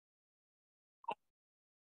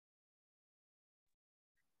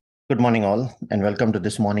Good morning, all, and welcome to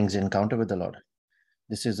this morning's encounter with the Lord.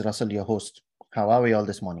 This is Russell, your host. How are we all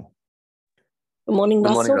this morning? Good morning,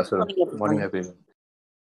 Good morning, Russell. Russell. Good morning, everyone.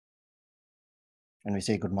 And we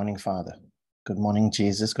say, Good morning, Father. Good morning,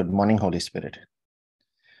 Jesus. Good morning, Holy Spirit.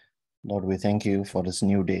 Lord, we thank you for this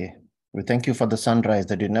new day. We thank you for the sunrise,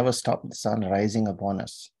 that you never stop the sun rising upon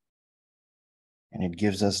us. And it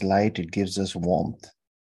gives us light, it gives us warmth.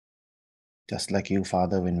 Just like you,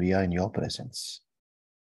 Father, when we are in your presence.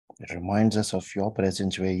 It reminds us of your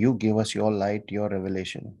presence where you give us your light, your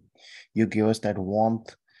revelation. You give us that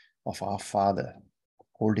warmth of our Father,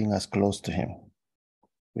 holding us close to him.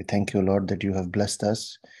 We thank you, Lord, that you have blessed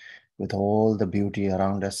us with all the beauty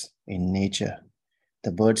around us in nature,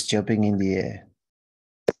 the birds chirping in the air,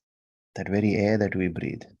 that very air that we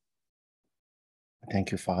breathe.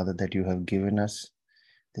 Thank you, Father, that you have given us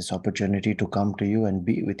this opportunity to come to you and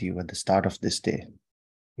be with you at the start of this day.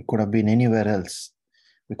 We could have been anywhere else.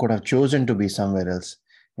 We could have chosen to be somewhere else,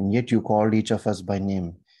 and yet you called each of us by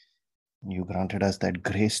name. And you granted us that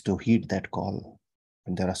grace to heed that call.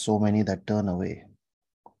 And there are so many that turn away.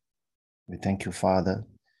 We thank you, Father,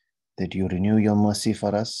 that you renew your mercy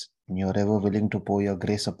for us and you're ever willing to pour your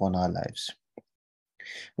grace upon our lives.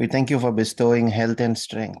 We thank you for bestowing health and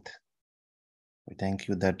strength. We thank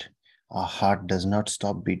you that our heart does not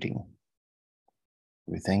stop beating.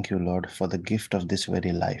 We thank you, Lord, for the gift of this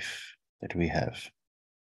very life that we have.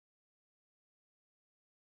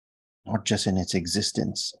 Not just in its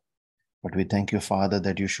existence, but we thank you, Father,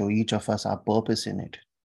 that you show each of us our purpose in it.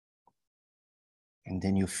 And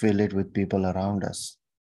then you fill it with people around us,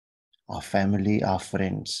 our family, our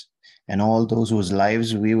friends, and all those whose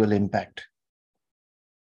lives we will impact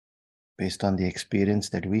based on the experience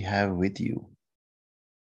that we have with you,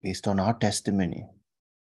 based on our testimony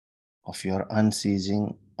of your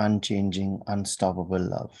unceasing, unchanging, unstoppable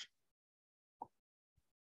love.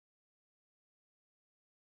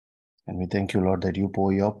 And we thank you, Lord, that you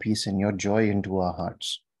pour your peace and your joy into our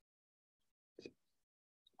hearts.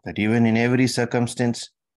 That even in every circumstance,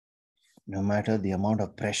 no matter the amount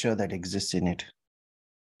of pressure that exists in it,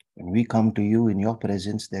 when we come to you in your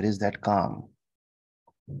presence, there is that calm.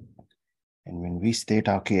 And when we state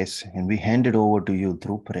our case and we hand it over to you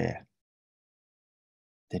through prayer,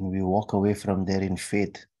 then we walk away from there in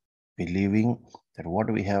faith, believing that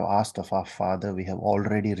what we have asked of our Father, we have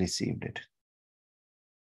already received it.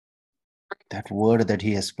 That word that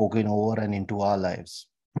he has spoken over and into our lives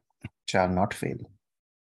shall not fail.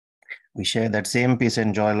 We share that same peace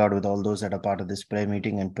and joy, Lord, with all those that are part of this prayer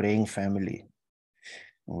meeting and praying family.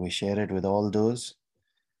 And we share it with all those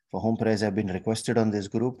for whom prayers have been requested on this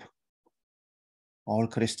group, all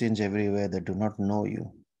Christians everywhere that do not know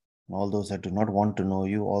you, all those that do not want to know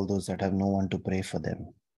you, all those that have no one to pray for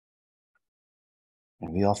them.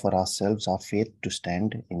 And we offer ourselves, our faith, to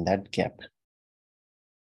stand in that gap.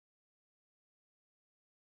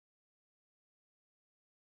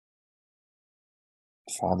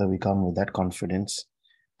 Father, we come with that confidence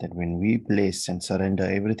that when we place and surrender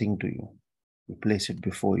everything to you, we place it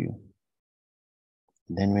before you.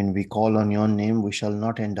 Then when we call on your name, we shall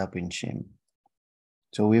not end up in shame.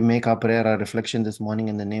 So we make our prayer, our reflection this morning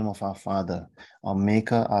in the name of our Father, our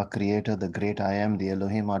Maker, our Creator, the great I am, the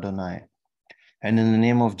Elohim Adonai. And in the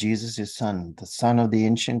name of Jesus, his Son, the Son of the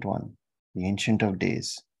Ancient One, the Ancient of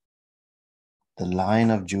Days, the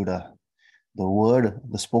Lion of Judah, the Word,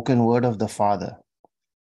 the spoken word of the Father,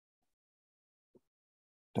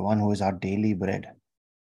 the one who is our daily bread,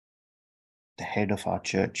 the head of our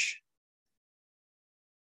church,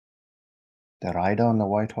 the rider on the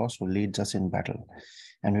white horse who leads us in battle.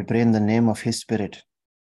 And we pray in the name of his Spirit,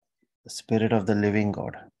 the Spirit of the living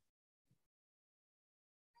God,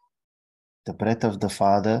 the breath of the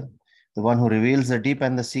Father, the one who reveals the deep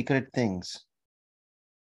and the secret things,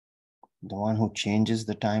 the one who changes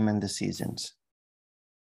the time and the seasons,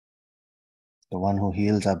 the one who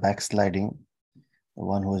heals our backsliding, the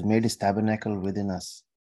one who has made his tabernacle within us,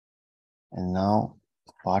 and now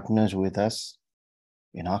partners with us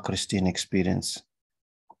in our Christian experience,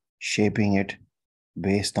 shaping it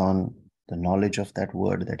based on the knowledge of that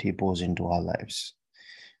word that he pours into our lives.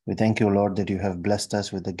 We thank you, Lord, that you have blessed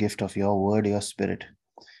us with the gift of your word, your Spirit.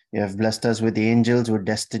 You have blessed us with angels, with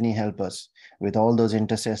destiny helpers, with all those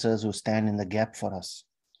intercessors who stand in the gap for us.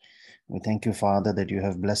 We thank you, Father, that you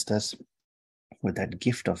have blessed us with that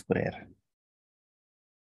gift of prayer.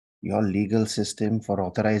 Your legal system for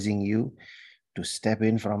authorizing you to step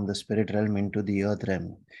in from the spirit realm into the earth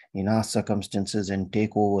realm in our circumstances and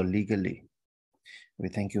take over legally. We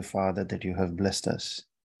thank you, Father, that you have blessed us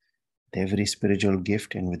with every spiritual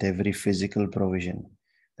gift and with every physical provision,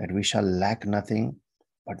 that we shall lack nothing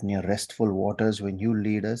but near restful waters when you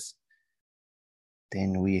lead us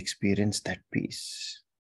then we experience that peace.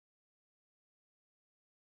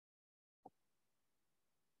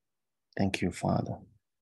 Thank you, Father.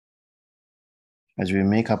 As we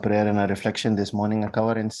make our prayer and our reflection this morning, I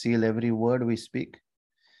cover and seal every word we speak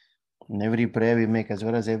and every prayer we make, as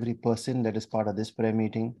well as every person that is part of this prayer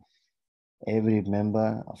meeting, every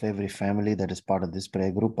member of every family that is part of this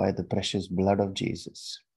prayer group, by the precious blood of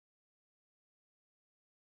Jesus.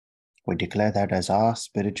 We declare that as our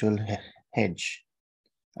spiritual hedge,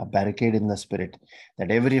 a barricade in the spirit,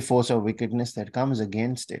 that every force of wickedness that comes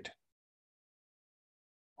against it,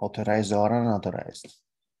 authorized or unauthorized,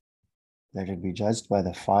 let it be judged by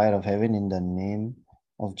the fire of heaven in the name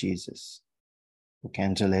of Jesus. We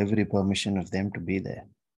cancel every permission of them to be there.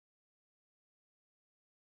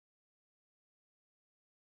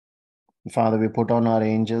 Father, we put on our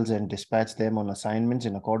angels and dispatch them on assignments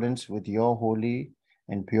in accordance with your holy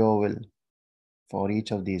and pure will for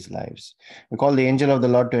each of these lives. We call the angel of the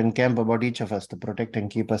Lord to encamp about each of us, to protect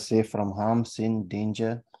and keep us safe from harm, sin,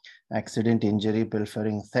 danger, accident, injury,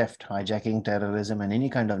 pilfering, theft, hijacking, terrorism, and any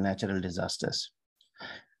kind of natural disasters.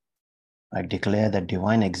 I declare that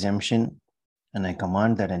divine exemption, and I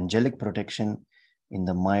command that angelic protection in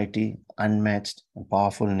the mighty, unmatched, and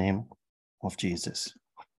powerful name of Jesus.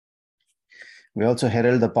 We also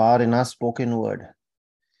herald the power in our spoken word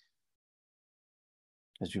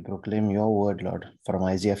as we proclaim your word, Lord, from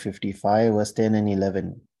Isaiah 55, verse 10 and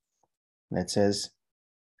 11. That says,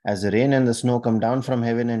 as the rain and the snow come down from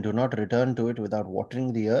heaven and do not return to it without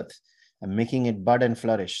watering the earth and making it bud and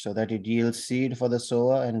flourish, so that it yields seed for the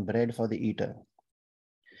sower and bread for the eater,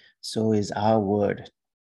 so is our word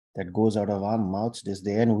that goes out of our mouths this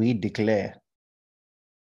day, and we declare,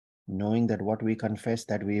 knowing that what we confess,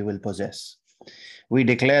 that we will possess. We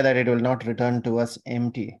declare that it will not return to us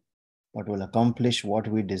empty, but will accomplish what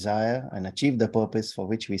we desire and achieve the purpose for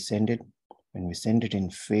which we send it, when we send it in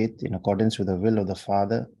faith, in accordance with the will of the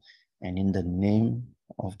Father, and in the name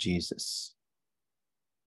of Jesus.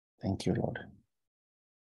 Thank you, Lord.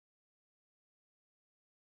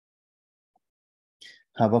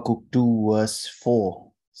 Habakkuk 2 verse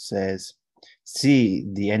 4 says, see,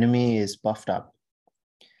 the enemy is puffed up.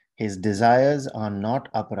 His desires are not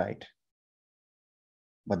upright,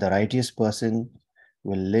 but the righteous person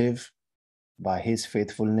will live by his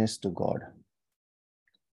faithfulness to God.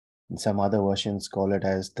 And some other versions call it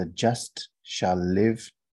as the just shall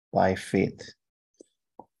live by faith.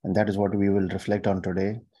 And that is what we will reflect on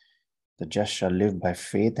today. The just shall live by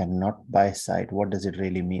faith and not by sight. What does it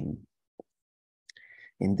really mean?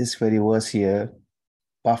 In this very verse here,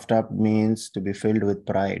 puffed up means to be filled with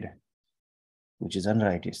pride, which is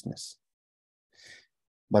unrighteousness.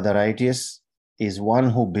 But the righteous is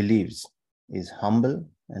one who believes, is humble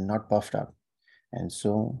and not puffed up, and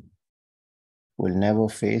so will never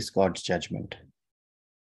face God's judgment.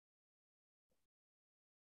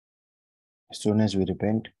 As soon as we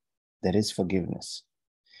repent, there is forgiveness.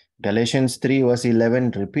 Galatians 3 verse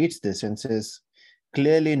 11 repeats this and says,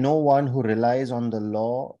 clearly no one who relies on the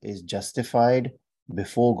law is justified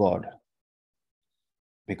before God,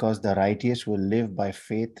 because the righteous will live by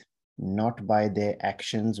faith, not by their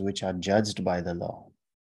actions which are judged by the law.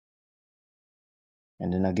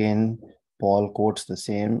 And then again, Paul quotes the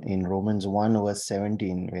same in Romans 1 verse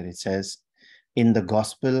 17, where it says, in the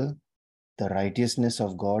gospel, the righteousness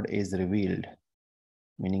of God is revealed,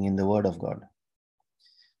 meaning in the word of God.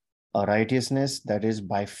 A righteousness that is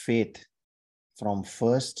by faith from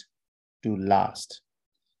first to last.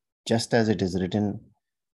 Just as it is written,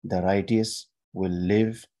 the righteous will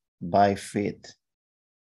live by faith.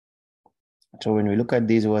 So when we look at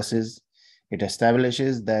these verses, it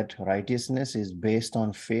establishes that righteousness is based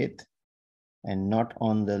on faith and not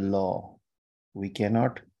on the law. We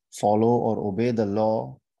cannot follow or obey the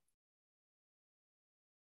law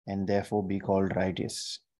and therefore be called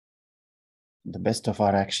righteous. The best of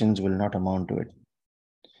our actions will not amount to it.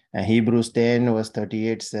 And Hebrews 10 verse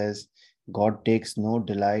 38 says, God takes no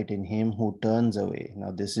delight in him who turns away.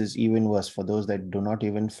 Now this is even worse for those that do not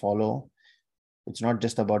even follow. It's not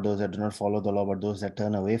just about those that do not follow the law, but those that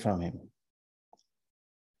turn away from him.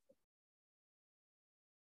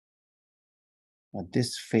 But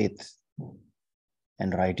this faith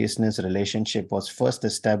and righteousness relationship was first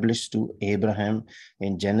established to Abraham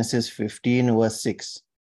in Genesis 15 verse 6,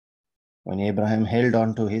 when Abraham held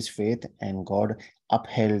on to his faith and God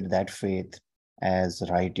upheld that faith as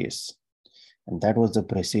righteous. And that was the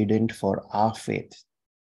precedent for our faith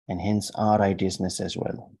and hence our righteousness as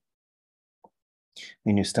well.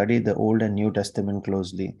 When you study the Old and New Testament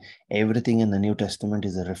closely, everything in the New Testament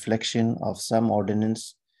is a reflection of some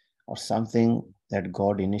ordinance or something that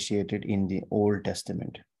God initiated in the Old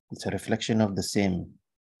Testament. It's a reflection of the same,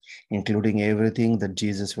 including everything that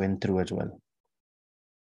Jesus went through as well,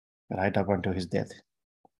 right up until his death.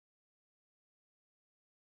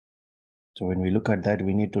 So when we look at that,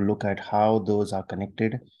 we need to look at how those are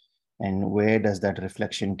connected and where does that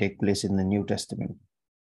reflection take place in the New Testament.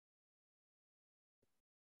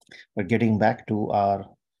 But getting back to our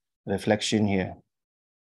reflection here,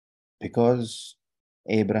 because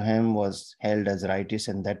Abraham was held as righteous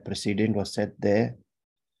and that precedent was set there,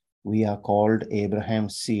 we are called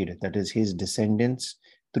Abraham's seed, that is his descendants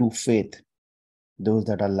through faith. Those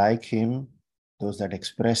that are like him, those that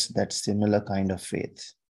express that similar kind of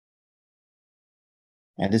faith.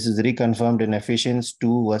 And this is reconfirmed in Ephesians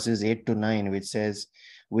 2 verses 8 to 9, which says,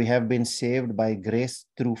 we have been saved by grace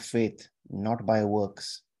through faith, not by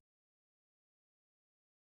works.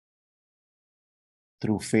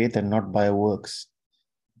 Through faith and not by works.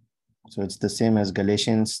 So it's the same as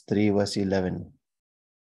Galatians 3 verse 11.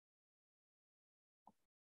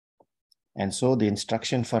 And so the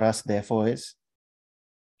instruction for us therefore is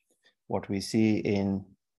what we see in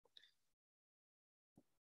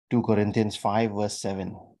 2 Corinthians 5 verse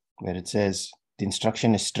 7, where it says, the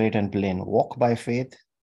instruction is straight and plain. Walk by faith,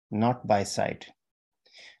 not by sight.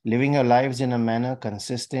 Living your lives in a manner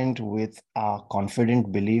consistent with our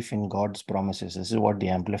confident belief in God's promises. This is what the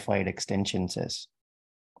Amplified Extension says.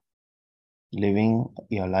 Living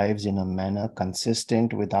your lives in a manner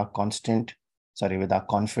consistent with our confident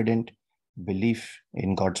belief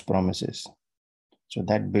in God's promises. So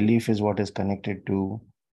that belief is what is connected to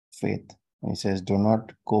faith. And he says, do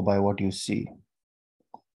not go by what you see.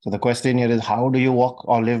 So the question here is, how do you walk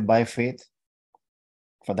or live by faith?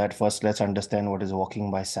 For that, first, let's understand what is walking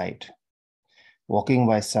by sight. Walking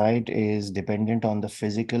by sight is dependent on the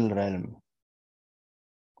physical realm.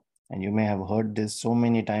 And you may have heard this so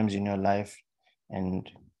many times in your life and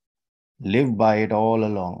live by it all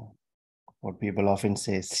along. What people often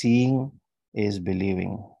say, seeing is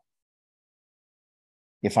believing.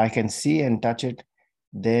 If I can see and touch it,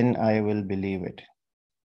 then I will believe it.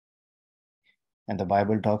 And the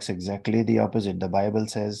Bible talks exactly the opposite. The Bible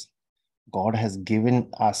says, God has given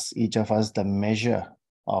us, each of us, the measure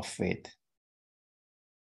of faith.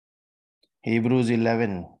 Hebrews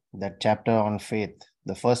 11, that chapter on faith,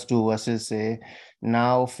 the first two verses say,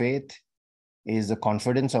 now faith is the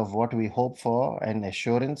confidence of what we hope for and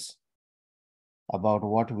assurance about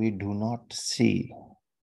what we do not see.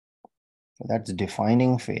 That's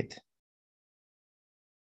defining faith.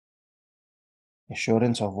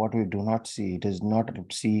 Assurance of what we do not see. It is not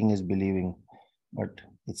seeing is believing, but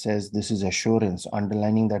it says this is assurance,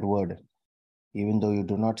 underlining that word. Even though you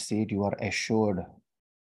do not see it, you are assured.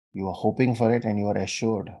 You are hoping for it and you are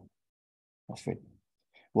assured of it.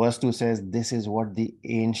 Verse 2 says, this is what the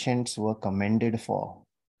ancients were commended for.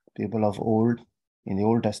 People of old, in the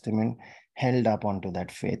Old Testament, held up onto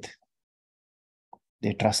that faith.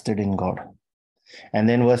 They trusted in God. And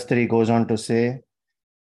then verse 3 goes on to say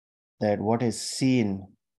that what is seen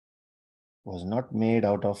was not made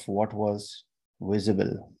out of what was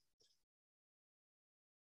visible.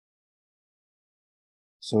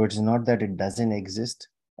 So it's not that it doesn't exist,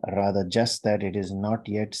 rather just that it is not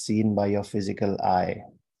yet seen by your physical eye.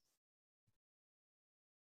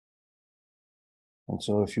 And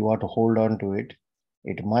so if you are to hold on to it,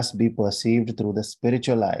 it must be perceived through the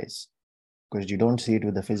spiritual eyes, because you don't see it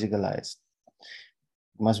with the physical eyes.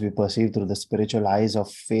 It must be perceived through the spiritual eyes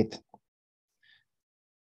of faith.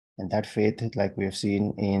 And that faith, like we have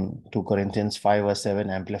seen in 2 Corinthians 5 verse 7,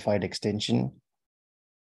 Amplified Extension,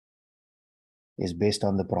 is based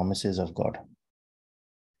on the promises of God.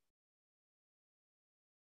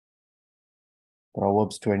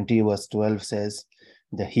 Proverbs 20 verse 12 says,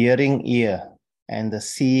 the hearing ear and the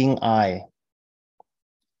seeing eye,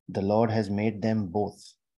 the Lord has made them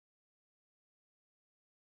both.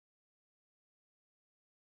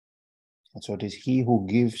 And so it is He who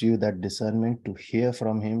gives you that discernment to hear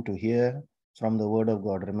from Him, to hear from the word of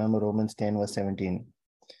God. Remember Romans 10 verse 17.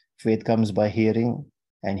 Faith comes by hearing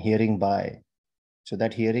and hearing by. So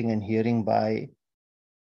that hearing and hearing by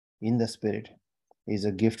in the Spirit is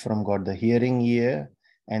a gift from God. The hearing ear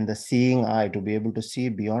and the seeing eye, to be able to see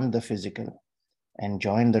beyond the physical and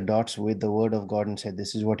join the dots with the word of God and say,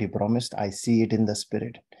 this is what He promised. I see it in the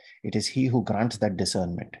Spirit. It is He who grants that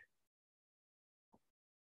discernment.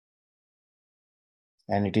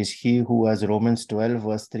 And it is He who, as Romans 12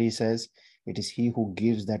 verse 3 says, it is He who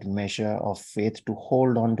gives that measure of faith to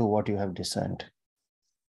hold on to what you have discerned.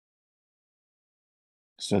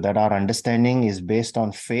 So that our understanding is based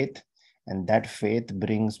on faith, and that faith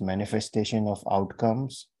brings manifestation of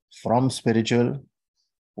outcomes from spiritual,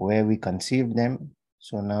 where we conceived them.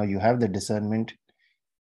 So now you have the discernment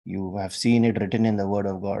You have seen it written in the Word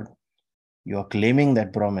of God. You are claiming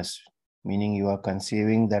that promise, meaning you are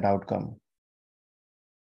conceiving that outcome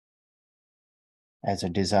as a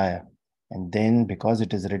desire. And then because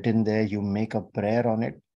it is written there, you make a prayer on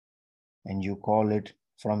it and you call it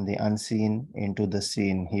from the unseen into the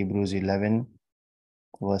seen. Hebrews 11,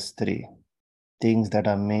 verse 3. Things that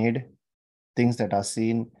are made, things that are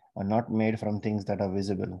seen are not made from things that are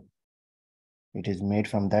visible. It is made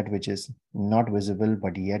from that which is not visible,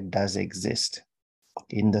 but yet does exist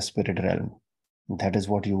in the spirit realm. That is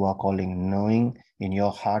what you are calling knowing in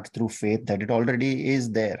your heart through faith that it already is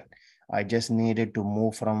there. I just needed to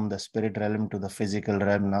move from the spirit realm to the physical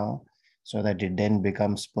realm now, so that it then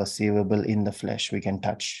becomes perceivable in the flesh. We can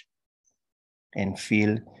touch and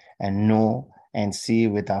feel and know and see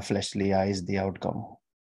with our fleshly eyes the outcome.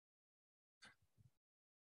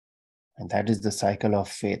 And that is the cycle of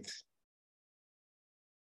faith.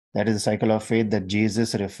 That is the cycle of faith that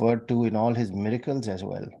Jesus referred to in all his miracles as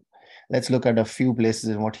well. Let's look at a few places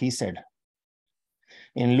in what he said.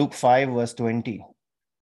 In Luke 5, verse 20,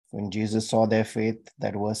 when Jesus saw their faith,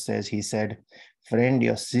 that verse says, he said, "Friend,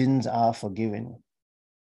 your sins are forgiven."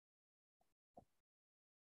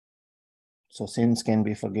 So sins can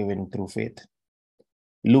be forgiven through faith.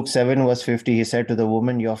 Luke 7, verse 50, he said to the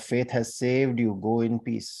woman, "Your faith has saved you. Go in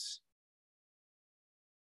peace."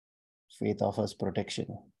 Faith offers protection.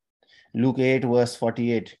 Luke 8, verse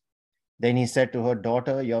 48, then he said to her,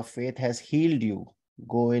 "Daughter, your faith has healed you.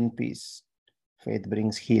 Go in peace." Faith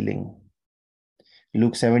brings healing.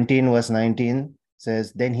 Luke 17, verse 19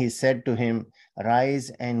 says, then he said to him, "Rise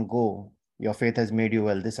and go. Your faith has made you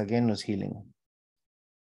well." This again was healing.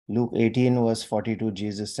 Luke 18, verse 42,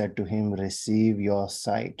 Jesus said to him, "Receive your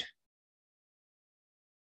sight."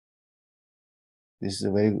 This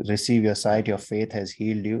is receive your sight. Your faith has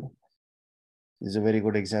healed you. This is a very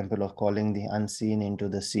good example of calling the unseen into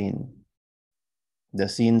the seen. The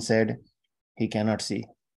seen said, he cannot see.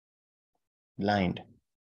 Blind.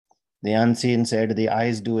 The unseen said, the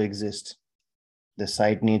eyes do exist. The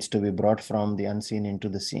sight needs to be brought from the unseen into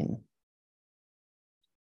the seen.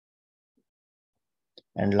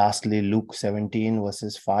 And lastly, Luke 17,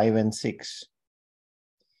 verses 5 and 6,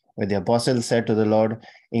 where the apostle said to the Lord,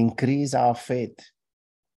 "Increase our faith."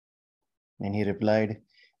 And he replied,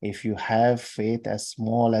 "If you have faith as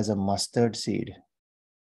small as a mustard seed,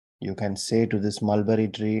 you can say to this mulberry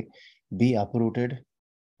tree, 'Be uprooted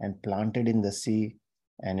and planted in the sea,'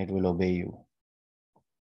 and it will obey you."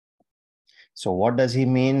 So what does he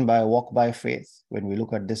mean by walk by faith? When we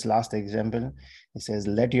look at this last example, he says,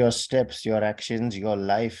 let your steps, your actions, your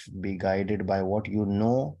life be guided by what you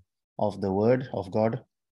know of the word of God,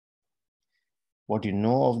 what you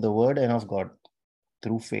know of the word and of God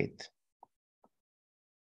through faith.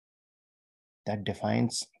 That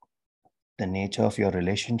defines the nature of your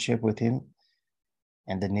relationship with him,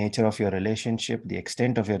 and the nature of your relationship, the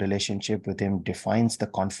extent of your relationship with him defines the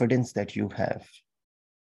confidence that you have.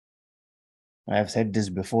 I have said this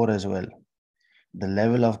before as well. The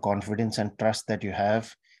level of confidence and trust that you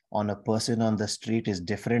have on a person on the street is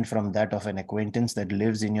different from that of an acquaintance that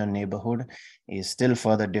lives in your neighborhood, is still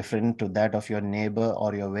further different to that of your neighbor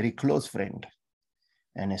or your very close friend,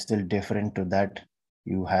 and is still different to that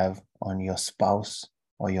you have on your spouse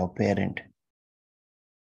or your parent.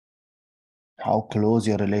 How close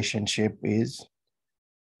your relationship is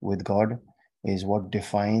with God is what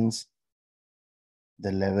defines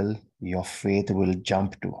the level your faith will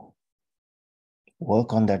jump to.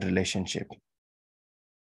 Work on that relationship.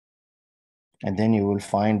 And then you will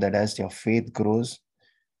find that as your faith grows,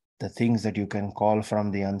 the things that you can call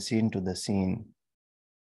from the unseen to the seen,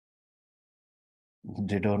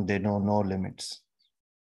 they know no limits.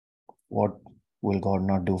 What will God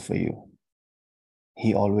not do for you?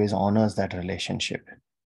 He always honors that relationship.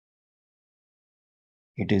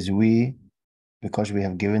 It is we, because we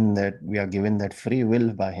are given that free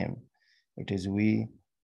will by him. It is we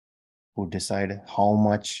who decide how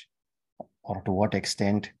much or to what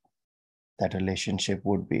extent that relationship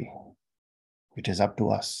would be. It is up to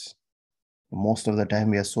us. Most of the time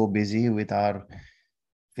we are so busy with our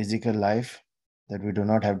physical life that we do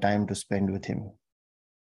not have time to spend with him.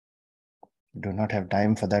 We do not have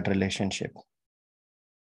time for that relationship.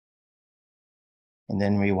 And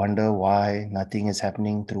then we wonder why nothing is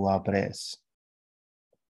happening through our prayers.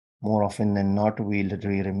 More often than not, we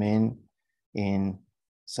remain in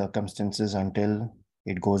circumstances until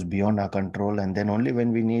it goes beyond our control, and then only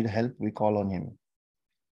when we need help, we call on him.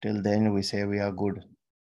 Till then, we say we are good.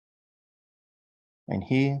 And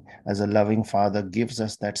he, as a loving father, gives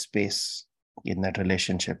us that space in that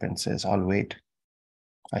relationship and says, I'll wait.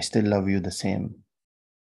 I still love you the same.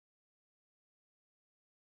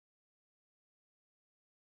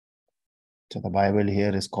 So the Bible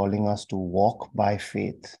here is calling us to walk by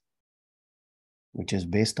faith, which is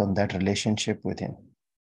based on that relationship with Him.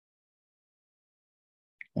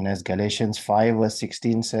 And as Galatians 5 verse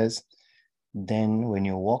 16 says, then when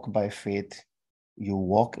you walk by faith, you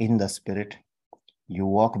walk in the Spirit. You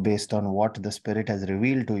walk based on what the Spirit has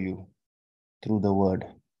revealed to you through the Word.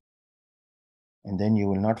 And then you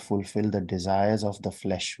will not fulfill the desires of the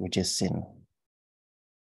flesh, which is sin.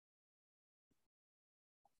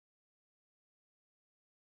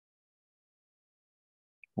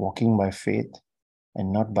 Walking by faith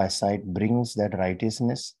and not by sight brings that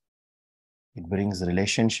righteousness. It brings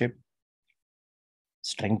relationship,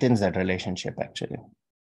 strengthens that relationship actually,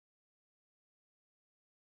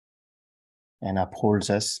 and upholds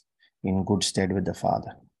us in good stead with the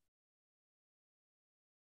Father.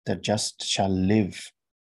 The just shall live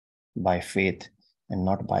by faith and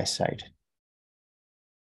not by sight.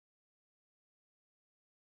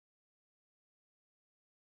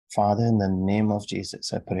 Father, in the name of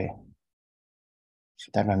Jesus, I pray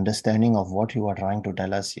for that understanding of what you are trying to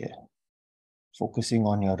tell us here, focusing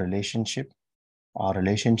on your relationship, our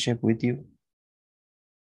relationship with you,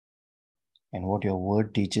 and what your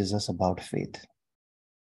word teaches us about faith.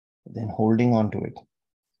 Then holding on to it,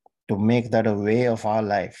 to make that a way of our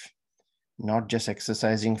life, not just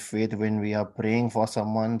exercising faith when we are praying for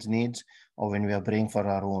someone's needs or when we are praying for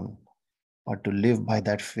our own, but to live by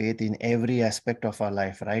that faith in every aspect of our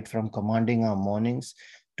life, right from commanding our mornings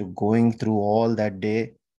to going through all that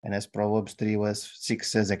day. And as Proverbs 3 verse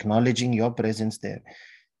 6 says, acknowledging your presence there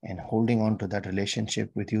and holding on to that relationship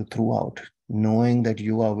with you throughout, knowing that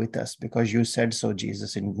you are with us because you said so,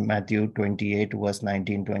 Jesus, in Matthew 28 verse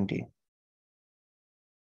 19-20.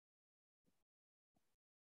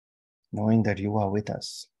 Knowing that you are with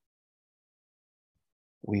us,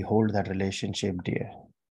 we hold that relationship dear.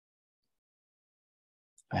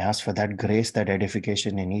 I ask for that grace, that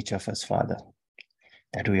edification in each of us, Father,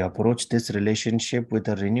 that we approach this relationship with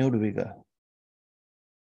a renewed vigor,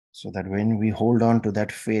 so that when we hold on to that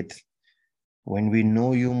faith, when we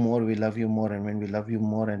know you more, we love you more, and when we love you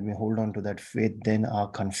more and we hold on to that faith, then our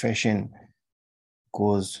confession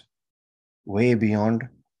goes way beyond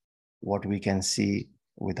what we can see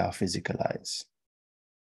with our physical eyes.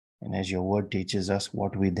 And as your word teaches us,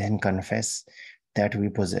 what we then confess, that we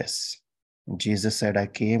possess. And Jesus said, I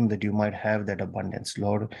came that you might have that abundance.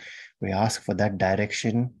 Lord, we ask for that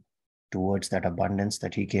direction towards that abundance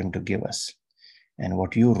that He came to give us. And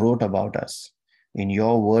what you wrote about us in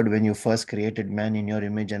your word when you first created man in your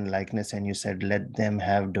image and likeness, and you said, let them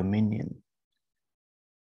have dominion,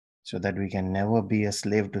 so that we can never be a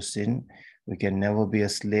slave to sin. We can never be a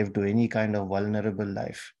slave to any kind of vulnerable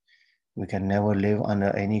life. We can never live under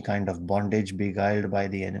any kind of bondage beguiled by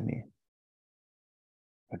the enemy.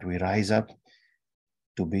 But we rise up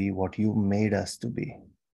to be what you made us to be,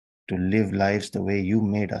 to live lives the way you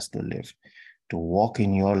made us to live, to walk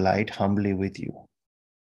in your light humbly with you,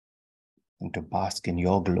 and to bask in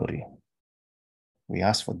your glory. We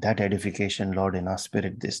ask for that edification, Lord, in our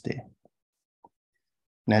spirit this day.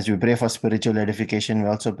 And as we pray for spiritual edification, we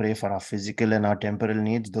also pray for our physical and our temporal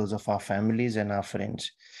needs, those of our families and our friends.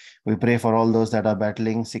 We pray for all those that are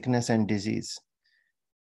battling sickness and disease,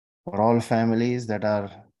 for all families that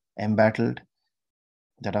are embattled,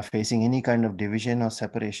 that are facing any kind of division or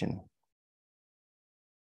separation.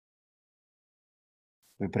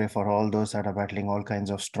 We pray for all those that are battling all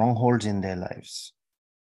kinds of strongholds in their lives,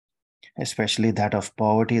 especially that of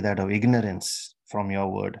poverty, that of ignorance from your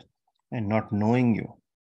word and not knowing you,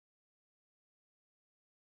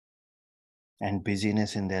 and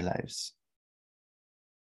busyness in their lives,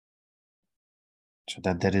 so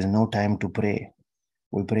that there is no time to pray.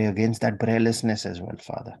 We pray against that prayerlessness as well,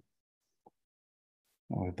 Father.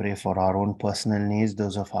 We pray for our own personal needs,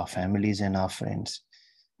 those of our families and our friends,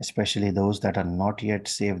 especially those that are not yet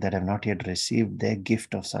saved, that have not yet received their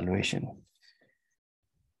gift of salvation,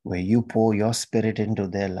 where you pour your Spirit into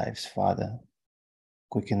their lives, Father.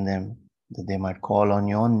 Quicken them that they might call on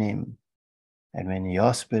your name. And when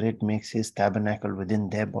your Spirit makes His tabernacle within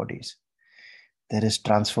their bodies, there is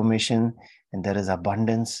transformation and there is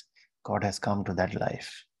abundance. God has come to that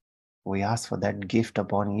life. We ask for that gift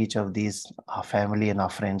upon each of these, our family and our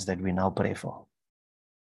friends that we now pray for.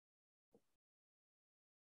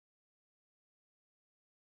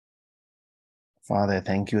 Father,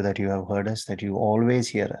 thank you that you have heard us, that you always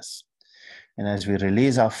hear us. And as we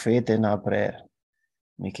release our faith in our prayer,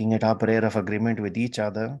 making it our prayer of agreement with each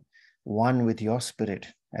other, one with your Spirit,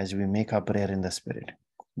 as we make our prayer in the Spirit,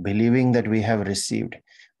 believing that we have received,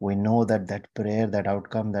 we know that that prayer, that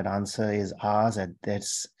outcome, that answer is ours at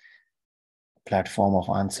this platform of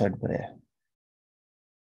answered prayer.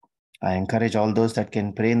 I encourage all those that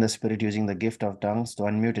can pray in the Spirit using the gift of tongues to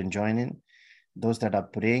unmute and join in. Those that are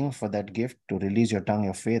praying for that gift to release your tongue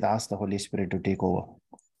of faith, ask the Holy Spirit to take over.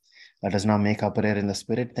 Let us now make our prayer in the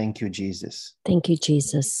Spirit. Thank you, Jesus. Thank you,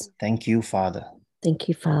 Jesus. Thank you, Father. Thank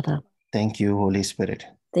you, Father. Thank you, Holy Spirit.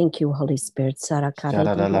 Thank you, Holy Spirit.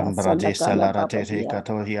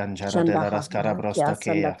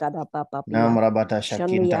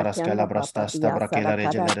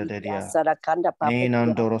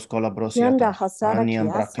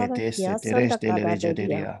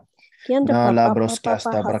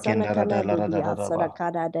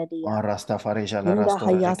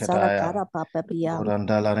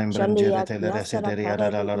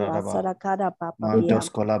 Mantos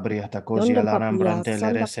colabriata così alambrante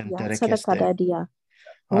le resentere che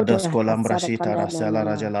Adas colambrasita rasela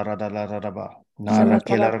rajala radaba. Nara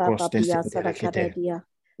killer costesti rekete.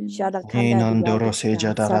 Inandoro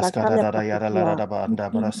seja da rascada da yara radaba and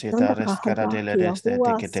brasita rescara delle reste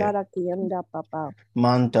tikete.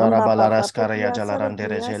 Mantara balarascara yajala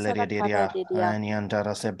randere gele diria.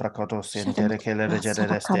 Aniantara sebracoto sentere che le regere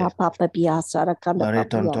reste.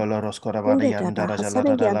 Mariton toloro scorabari yandara jala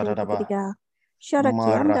radaba.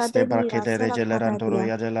 Marraste brakete regelerantoro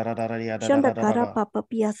yadelaradaria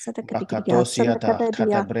Brakatosiata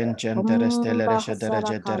katabrencente restelere shedere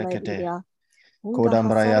jederekete.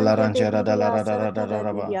 Kodambraya larangera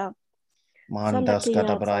dalaradaradaraba. Mandas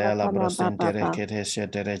katabraya labrosentere kete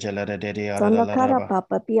shedere gelere dediaradaraba.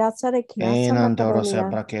 Enandoro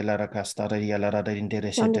sabrakela rakastara yalarada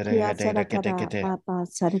indere shedere hedere kete kete.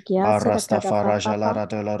 Arrasta faraja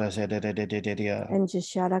laradolore sedere dedidia.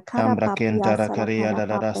 Tambrakenta rakaria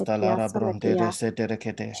darasta lara brontere setere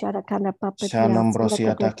kete.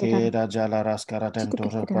 Shanombrosia takeda jala raskara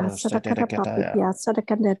tentoro porosete ketaya.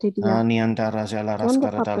 Anianta rajala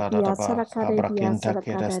raskara daladaba. Abrakenta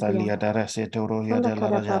kedasta lia darese toro yadela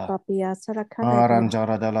raja.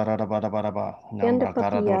 Aranjara daladabadabadaba.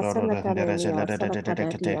 Nambrakara doloro derejele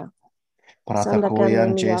dedekete.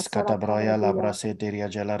 Pratakoyan jes katabraya labraseteria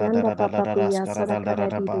jala raskara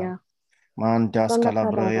daladaba. Mandas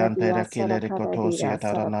calabroyan perakile ricotosia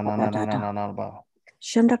taranananananaba.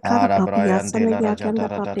 Ara Brian de la Raja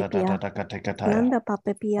Catecataya.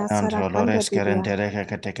 Antolores Kerentere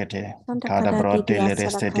Catekate. Cadabro de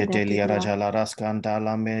Lereste de Delia Raja Larascanta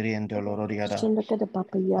la Merian Doloriada.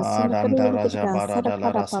 Adanda Raja Barada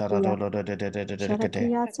la Rascara Dolo de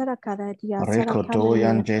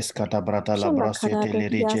Recotoyan Jes Catabrata la Brasia de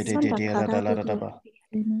Lirice de Diera de la Radaba.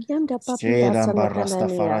 Shelan Barrasta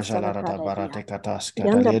Faraja la Radabarate Catasca.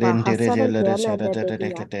 Dalirin de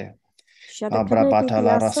Redecate. Abrabata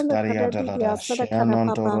la rascaria de la dash,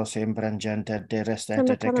 non toro sembrangente de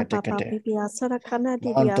restante tecate.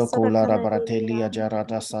 Manto cola rabratelia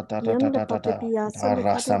jarata satata,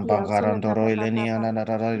 arrasam bagarandoro ileniana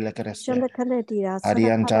le creste.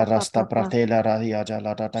 Adianta rasta pratela radia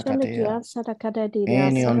jalata tacatea.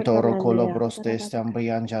 Enion toro colobroste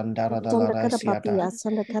stambrian jandara de la raciata.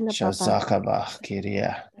 Shazakaba,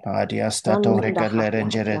 Kiria, Adiasta torre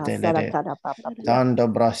cadlerengere telede. Tando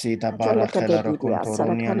brasita barra celero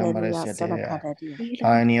contoronia nameresetea.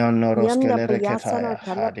 Ainion noroscele recetaya.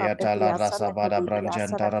 Adiata la rasa bada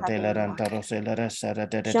brangentara telerantaro celere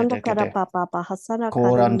seretete.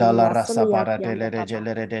 Coranda la rasa bada delere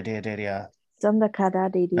gelere de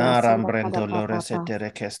Narambrento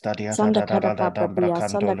loresetere che stadia da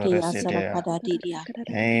bracanto loresetea.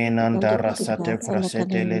 Enanda rasate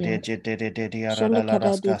frasete le regete de diarada la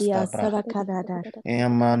rascasta bra.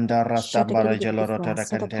 Emanda rasta barajelo rotara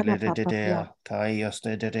cantele de dea.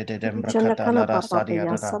 Kaioste de dembracata la rasadia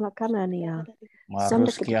da.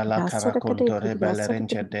 Maruski ala caracontore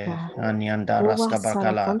bellerence de. Anianda rasca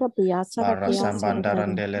bacala. Barra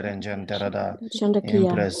sambandarandele rengenterada. In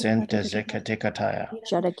presente zeketekataya.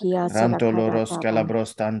 Rantoloros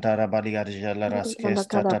calabros tantara badiarjala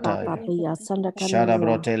raskestataya.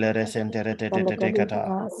 Shadabrotele resentere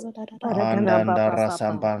tekata. Andanda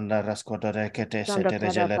rasambanda rascotore kete setere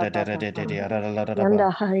gelere de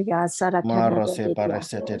aradaba. Marro se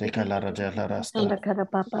paresete de calara de la rasta.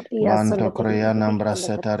 Manto crea nambra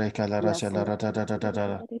setare calara celara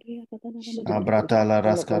da. Abrata la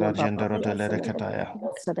rascara gendero de recataya.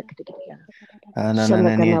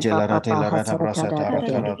 Ananani gelarate la rata brasatara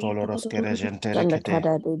caratoloros keregentere kete.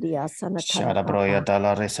 Shadabroya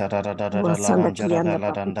dalla resada da la rangera da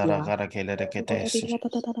la dandara garakele ketes.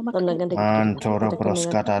 Antoro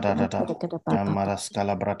proscata da. Amaras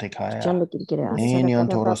calabraticaya. Enion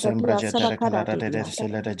toro sembra jetere calara de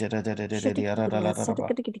sile de jere de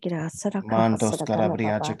Mantos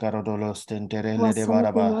carabriace carodolos tenterele de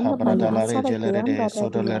baraba. Habrata la regele de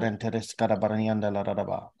sodolerenteres carabaranianda la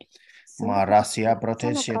radaba. Marasia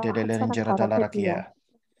proteshe de delengera dalarakia.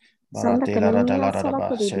 Baratela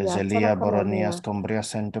radalaraba, Celia Boronias Cumbria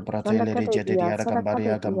Santa Pratele Rigedia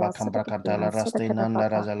Gambaria Gamba Cambra Catala Rastinanda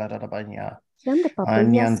Razalarabania.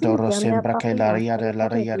 Anyantoro Sembra Kelaria de la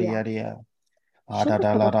Riaria.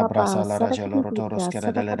 Adadalara Brasala Rajalorotoros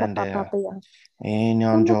Keredelendea.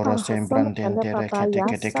 Inanjoro Sembrantente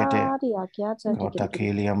Rekete.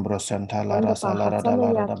 Rotakilium Brosanta Lara Salara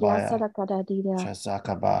Dalarabaya.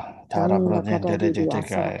 Shazakaba, Tarabronende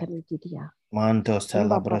Regetekaya. Manto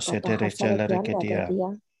Stella Brosete Rechereketia.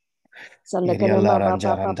 Iria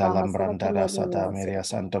Laranjaranta Lambrandara Sata Miria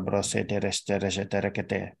Santo Brosete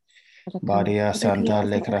Recherekete. Badia Santa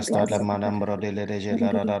Lecrasta la Manambro de Lereje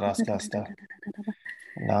la Rascasta.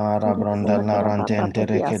 Lara Bronda Narantente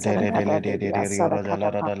Rekete de Rio de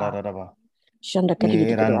la Radaba.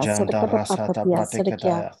 Iranjanta Rasata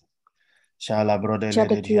Pratekataya. Shala Brodele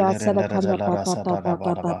de Jelerenda la Rasata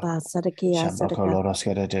Badaba. Shabracoloros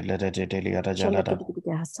Keretelia Jalada.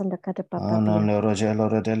 Anando Rogelo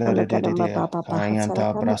Rodele de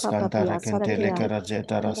Ayanta Brascanta Recentele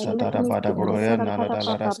Carajeta Rasatara Badabroya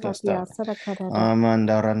Nanadala Rascasta.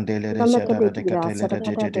 Amanda Randele Shatara de Catele de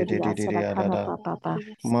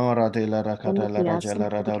Mara de la Racatala Rajala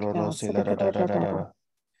Rosela Rada.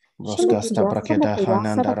 Broscasta Braqueta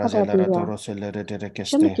Hananda Razela Rosela de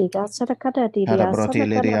Keste.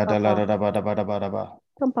 Harabroteleria de la Radabadabadabadaba.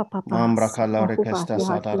 Mambra calore questa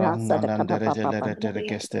satara nandandere gelere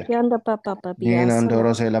keste.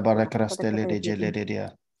 Ninandoro se la barra crastelle de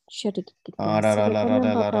geledia.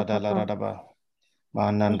 Arararararararararaba.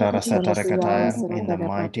 Manandara satarakataya in the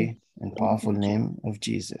mighty and powerful name of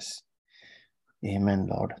Jesus. Amen,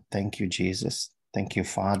 Lord. Thank you, Jesus. Thank you,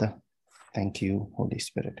 Father. Thank you, Holy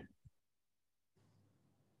Spirit.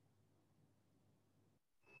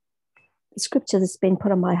 The scripture that's been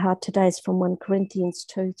put on my heart today is from 1 Corinthians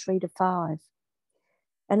 2, 3-5.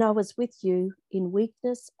 And I was with you in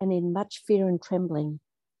weakness and in much fear and trembling.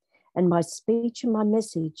 And my speech and my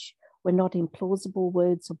message were not in plausible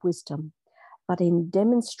words of wisdom, but in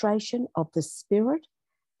demonstration of the Spirit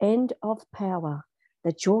and of power,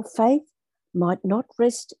 that your faith might not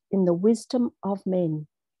rest in the wisdom of men,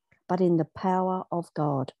 but in the power of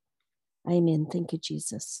God. Amen. Thank you,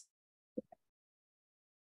 Jesus.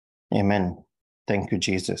 Amen. Thank you,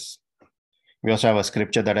 Jesus. We also have a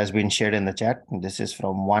scripture that has been shared in the chat. This is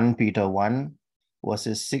from 1 Peter 1,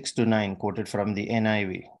 verses 6-9, quoted from the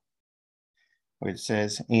NIV, which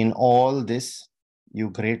says, "In all this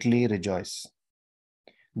you greatly rejoice,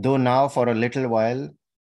 though now for a little while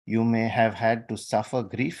you may have had to suffer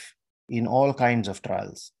grief in all kinds of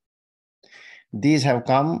trials. These have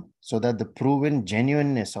come so that the proven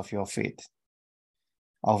genuineness of your faith,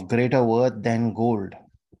 of greater worth than gold,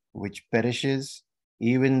 which perishes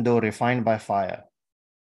even though refined by fire,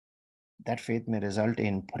 that faith may result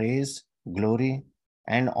in praise, glory,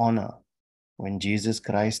 and honor when Jesus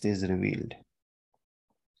Christ is revealed.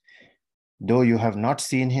 Though you have not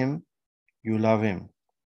seen him, you love him.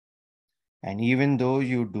 And even though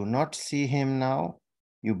you do not see him now,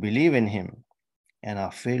 you believe in him and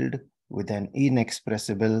are filled with an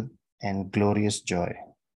inexpressible and glorious joy.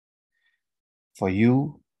 For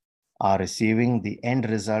you are receiving the end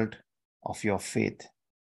result of your faith,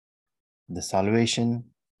 the salvation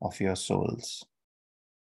of your souls."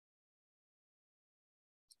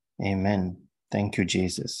 Amen. Thank you,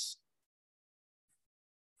 Jesus.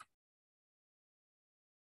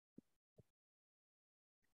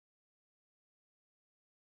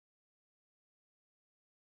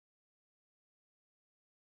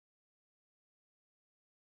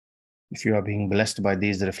 If you are being blessed by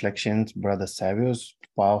these reflections, Brother Savio's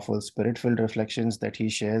powerful spirit-filled reflections that he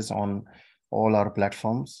shares on all our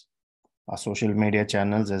platforms, our social media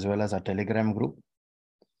channels, as well as our Telegram group,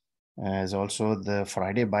 as also the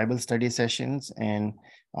Friday Bible study sessions and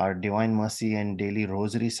our Divine Mercy and Daily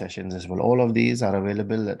Rosary sessions as well. All of these are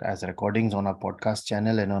available as recordings on our podcast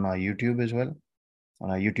channel and on our YouTube as well,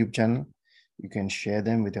 on our YouTube channel. You can share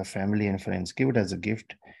them with your family and friends. Give it as a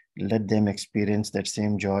gift. Let them experience that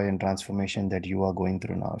same joy and transformation that you are going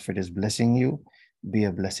through now. If it is blessing you, be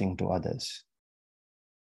a blessing to others.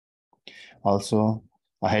 Also,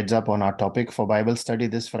 a heads up on our topic for Bible study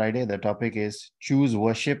this Friday. The topic is choose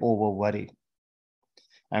worship over worry.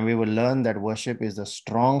 And we will learn that worship is a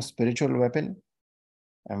strong spiritual weapon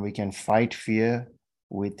and we can fight fear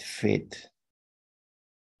with faith.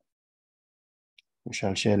 We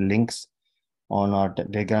shall share links on our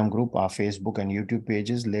Telegram group, our Facebook and YouTube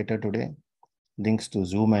pages later today. Links to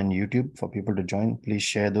Zoom and YouTube for people to join. Please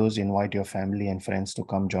share those. Invite your family and friends to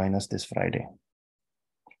come join us this Friday.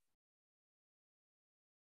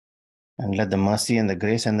 And let the mercy and the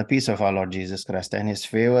grace and the peace of our Lord Jesus Christ and his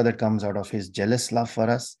favor that comes out of his jealous love for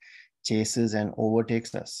us, chases and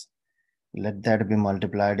overtakes us. Let that be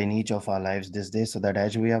multiplied in each of our lives this day, so that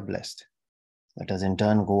as we are blessed, let us in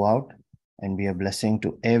turn go out and be a blessing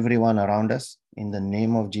to everyone around us in the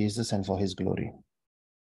name of Jesus and for his glory.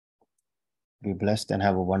 Be blessed and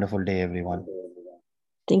have a wonderful day, everyone.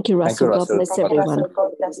 Thank you, Russell. God bless everyone.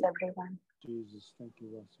 God bless everyone. Jesus, thank you,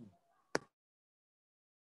 Russell.